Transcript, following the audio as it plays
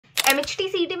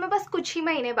MHT-CET में बस कुछ ही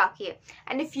महीने बाकी है,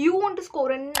 and if you want to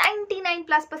score a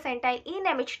 99+ percentile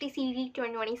in MHT-CET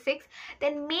 2026,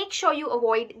 then make sure you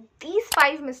avoid these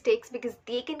 5 mistakes because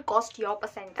they can cost your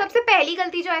percentile. सबसे पहली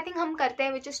गलती जो I think हम करते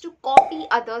हैं, which is to copy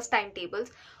others'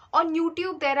 timetables. On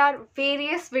YouTube, there are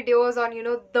various videos on,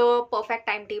 the perfect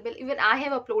timetable. Even I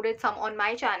have uploaded some on my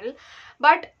channel.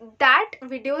 But that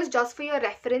video is just for your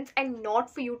reference and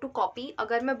not for you to copy.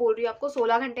 अगर मैं बोल रही हूँ आपको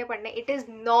 16 घंटे पढ़ने, it is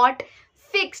not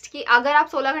fixed कि अगर आप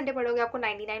 16 घंटे पढ़ोगे आपको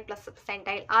 99+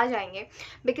 percentile आ जाएंगे,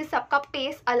 बिकॉज सबका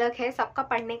पेस अलग है, सबका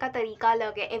पढ़ने का तरीका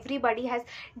अलग है. Everybody has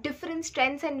different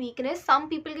strengths and weakness. Some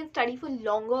people can study for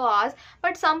longer hours,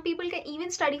 but some people can even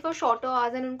study for shorter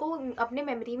hours, and उनको अपने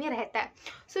मेमोरी में रहता है.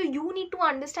 So you need to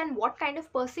understand what kind of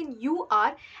person you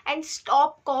are and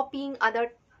stop copying other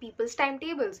people's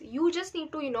timetables. You just need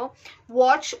to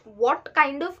watch what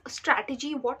kind of strategy,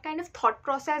 what kind of thought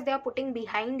process they are putting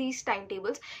behind these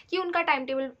timetables, कि उनका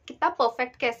timetable कितना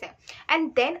perfect कैसे है,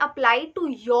 and then apply to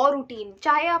your routine.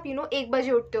 चाहे आप 1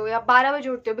 बजे उठते हो या 12 बजे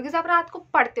उठते हो, because आप रात को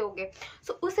पढ़ते होगे,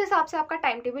 so उस हिसाब से आपका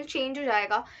timetable change हो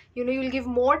जाएगा. You'll give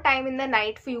more time in the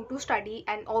night for you to study,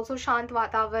 and also शांत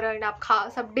वातावरण,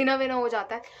 आप सब dinner विनर हो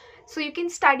जाता है. So you can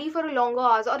study for longer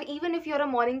hours, or even if you're a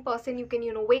morning person, you can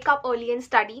wake up early and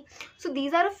study. So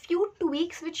these are a few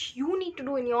tweaks which you need to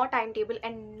do in your timetable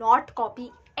and not copy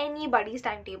anybody's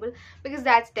timetable, because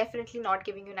that's definitely not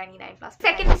giving you 99+.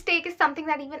 Second mistake is something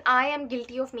that even I am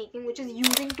guilty of making, which is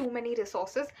using too many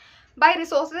resources. By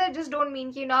resources I just don't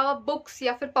mean कि आप books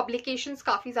या फिर publications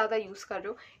काफ़ी ज़्यादा use कर रहे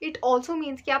हो. It also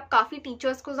means कि आप काफ़ी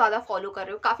टीचर्स को ज़्यादा फॉलो कर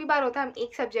रहे हो. काफ़ी बार होता है हम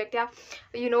एक सब्जेक्ट या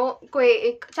कोई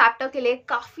एक चैप्टर के लिए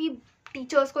काफ़ी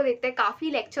टीचर्स को देखते हैं, काफ़ी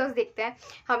लेक्चर्स देखते हैं.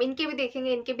 हम इनके भी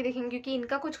देखेंगे, क्योंकि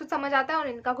इनका कुछ समझ आता है और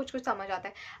इनका कुछ समझ आता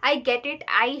है. I get it.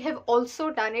 I have also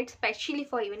done it, specially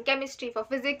for even chemistry, for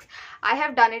physics. I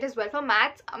have done it as well. For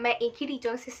maths मैं एक ही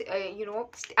टीचर से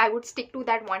I would stick to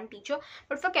that one teacher.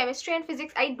 But for chemistry and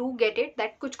physics I do get it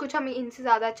that कुछ हमें इनसे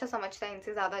ज़्यादा अच्छा समझता है,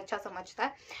 इनसे ज़्यादा अच्छा समझता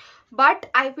है. But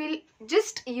I will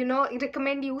just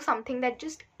recommend you something that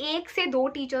just 1 से 2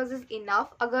 teachers is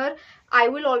enough. अगर I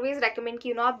will always recommend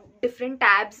कि आप different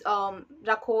tabs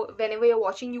रखो whenever you're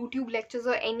watching YouTube lectures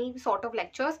or any sort of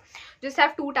lectures. Just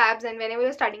have 2 tabs, and whenever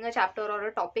you're studying a chapter or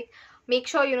a topic,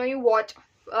 make sure you watch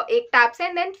एक tab से,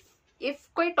 and then if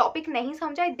कोई topic नहीं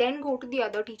समझाए then go to the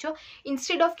other teacher,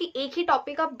 instead of कि एक ही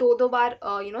topic आप 2 बार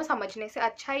समझने से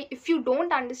अच्छा है. If you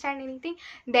don't understand anything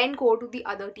then go to the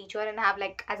other teacher and have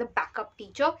like as a backup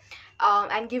teacher,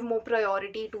 and give more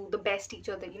priority to the best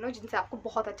teacher that जिनसे आपको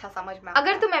बहुत अच्छा समझ में.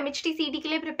 अगर तुम MHT-CET के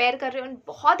लिए प्रिपेयर कर रहे हो,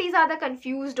 बहुत ही ज़्यादा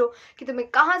कन्फ्यूज्ड हो कि तुम्हें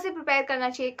कहाँ से प्रिपेयर करना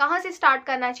चाहिए, कहाँ से स्टार्ट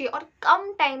करना चाहिए, और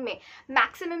कम टाइम में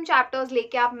मैक्सिमम चैप्टर्स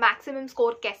लेके आप मैक्सिमम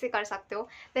स्कोर कैसे कर सकते हो,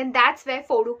 then that's where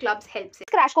फोडू clubs helps.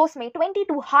 Crash course में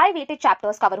 22 हाई वेटेड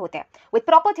चैप्टर्स कवर होते हैं with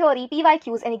proper theory,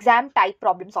 PYQs and exam type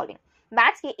problem solving.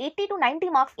 Maths के 80 to 90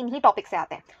 मार्क्स इन्हीं टॉपिक से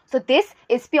आते हैं. So this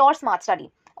is pure smart study.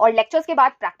 और लेक्चर्स के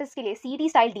बाद प्रैक्टिस के लिए CET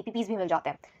स्टाइल DPPs भी मिल जाते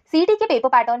हैं. CET के पेपर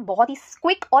पैटर्न बहुत ही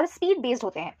क्विक और स्पीड बेस्ड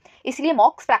होते हैं, इसलिए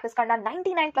मॉक्स प्रैक्टिस करना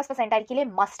 99+ percentile के लिए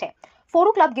मस्ट है.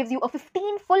 फोडू club gives you a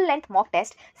 15 full length mock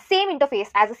test, same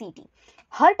interface as a CET.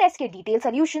 Her test के डिटेल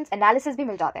सॉल्यूशंस, एनालिसिस भी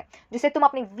मिल जाते हैं, जिससे तुम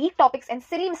अपने week topics and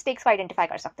silly mistakes को आइडेंटिफाई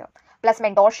कर सकते हो. प्लस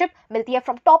मेंटोरशिप मिलती है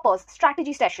from toppers,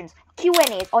 strategy sessions,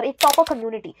 Q&As और एक टॉपर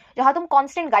कम्युनिटी जहां तुम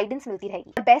कांस्टेंट गाइडेंस मिलती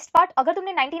रहेगी. बेस्ट पार्ट, अगर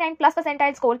तुमने 99+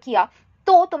 percentile स्कोर किया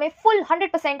तो तुम्हें फुल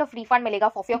 100% ऑफ रिफंड मिलेगा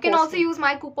for your. You can also use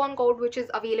my coupon code which is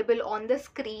available on the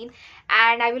screen,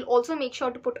 and I will also make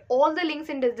sure to put all the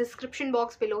links in the description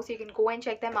box below so you can go and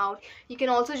check them out. You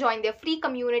can also join their free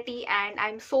community, and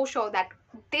I'm so sure that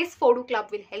this Phodu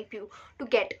Club will help you to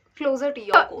get closer to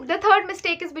your goal. The third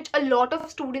mistake is which a lot of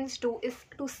students do is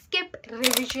to skip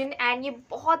revision, and ये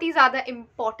बहुत ही ज़्यादा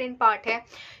important part है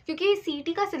क्योंकि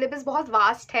CET का syllabus बहुत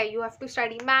vast है. You have to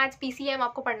study maths, PCM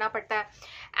आपको पढ़ना पड़ता है,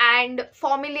 and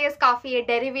formulas काफ़ी है,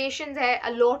 derivations है,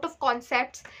 a lot of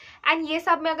concepts, and ये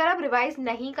सब में अगर आप रिवाइज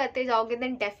नहीं करते जाओगे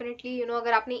देन डेफिनेटली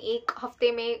अगर आपने एक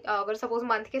हफ्ते में, अगर सपोज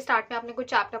मंथ के स्टार्ट में आपने कुछ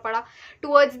चैप्टर पढ़ा,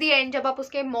 टुवर्ड्स द एंड जब आप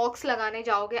उसके मॉक्स लगाने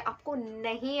जाओगे आपको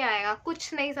नहीं आएगा,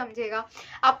 कुछ नहीं समझेगा,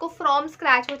 आपको फ्रॉम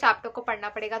स्क्रैच वो चैप्टर को पढ़ना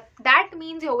पड़ेगा. That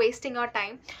means you are wasting your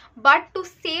time. But to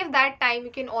save that time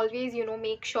you can always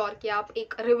make sure कि आप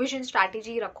एक रिविजन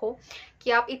स्ट्रैटेजी रखो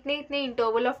कि आप इतने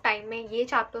इंटरवल ऑफ टाइम में ये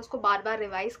चैप्टर्स को बार बार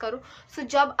रिवाइज करो. सो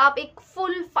जब आप एक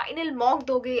फुल फाइनल मॉक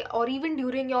दोगे और इवन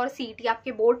ड्यूरिंग योर CET,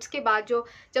 आपके बोर्ड्स के बाद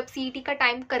जब CET का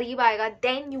टाइम करीब आएगा,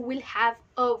 then you will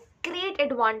have a great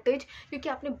advantage, क्योंकि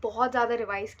आपने बहुत ज़्यादा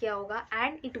रिवाइज किया होगा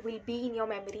and it will be in your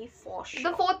memory for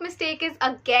sure. The fourth mistake is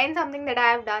again something that I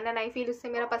have done and I feel उससे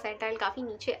मेरा परसेंटाइल काफ़ी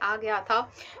नीचे आ गया था,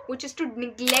 which is to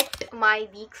neglect my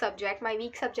week subject. My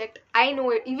week subject, I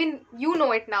know it, even you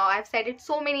know it now, I have said it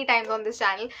so many times on this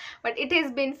channel, but it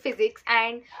has been physics.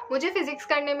 And मुझे physics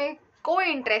करने में कोई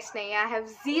interest नहीं है. I have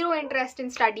zero interest in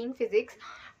studying physics,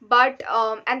 but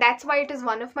and that's why it is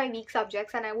one of my weak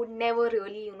subjects and I would never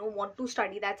really want to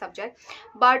study that subject.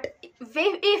 But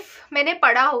if मैंने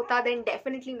पढ़ा होता then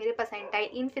definitely मेरे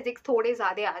percentile in physics थोड़े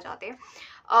ज़्यादा आ जाते.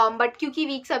 But क्योंकि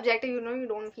weak subject है, you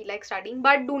don't feel like studying.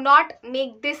 But do not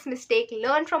make this mistake.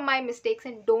 Learn from my mistakes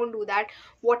and don't do that.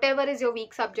 Whatever is your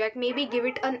weak subject, maybe give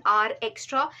it an hour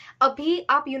extra. अभी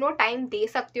आप time दे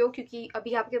सकते हो, क्योंकि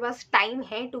अभी आपके पास time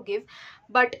है to give.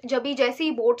 But जैसे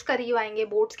ही boards करीब आएंगे,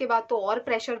 बोर्ड्स के बाद तो और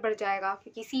प्रेशर बढ़ जाएगा,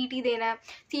 क्योंकि CET देना है,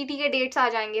 CET के डेट्स आ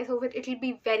जाएंगे, सो फिर it will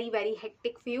be very very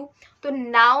hectic for you. तो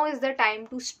now is the time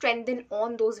to strengthen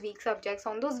on those week subjects,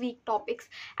 on those week topics.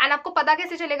 And आपको पता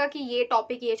कैसे चलेगा कि ये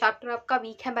टॉपिक, ये चैप्टर आपका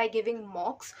वीक है? By giving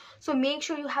मॉक्स. So make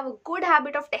sure you have a good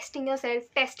habit of testing your self,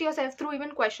 test your self through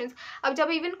even questions. अब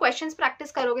जब इवन क्वेश्चंस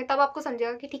प्रैक्टिस करोगे तब आपको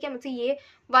समझेगा कि ठीक है, मुझसे ये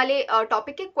वाले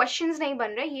टॉपिक के क्वेश्चंस नहीं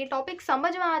बन रहे, ये टॉपिक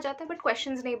समझ में आ जाते हैं बट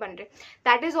क्वेश्चंस नहीं बन रहे.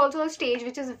 That is also stage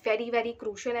which is very very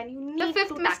crucial and you need to tackle. The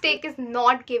fifth mistake is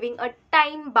not giving a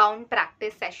time bound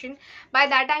practice session. By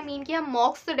that I mean कि हम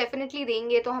mocks तो definitely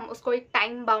देंगे, तो हम उसको एक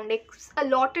time bound, एक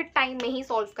allotted time में ही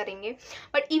solve करेंगे.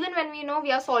 But even when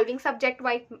we are solving subject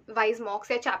wise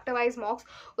mocks या chapter wise mocks,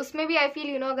 उसमें भी I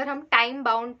feel अगर हम time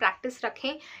bound practice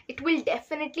रखें, it will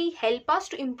definitely help us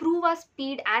to improve our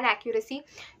speed and accuracy.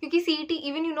 क्योंकि CET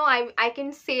even I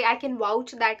can say, I can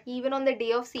vouch that even on the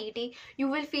day of CET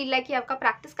you will feel like कि आपका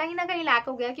practice कहीं ना कहीं lack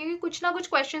हो गया, क्योंकि कुछ ना कुछ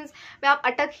क्वेश्चंस में आप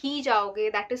अटक ही जाओगे.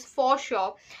 That is for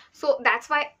sure. So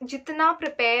that's why जितना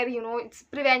prepare, it's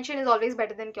prevention is always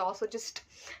better than cure. So just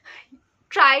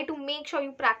try to make sure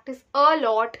you practice a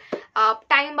lot. आप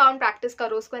टाइम बाउंड प्रैक्टिस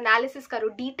करो, उसको एनालिसिस करो,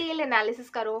 डिटेल एनालिसिस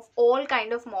करो of all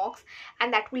kind of मॉक्स,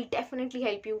 and that will definitely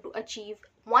help you to achieve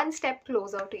one step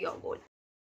closer to your goal.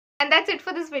 And that's it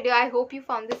for this video. I hope you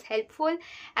found this helpful,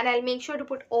 and I'll make sure to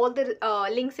put all the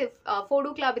links of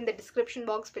Phodu Club in the description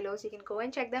box below, so you can go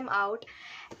and check them out.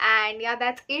 And yeah,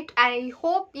 that's it. I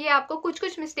hope ये आपको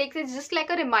कुछ mistakes is just like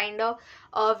a reminder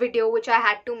video which I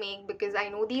had to make, because I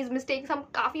know these mistakes हम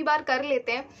काफ़ी बार कर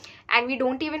लेते हैं and we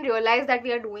don't even realize that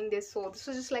we are doing this. So this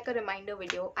was just like a reminder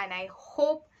video, and I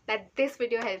hope that this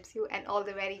video helps you, and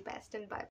all the very best, and bye.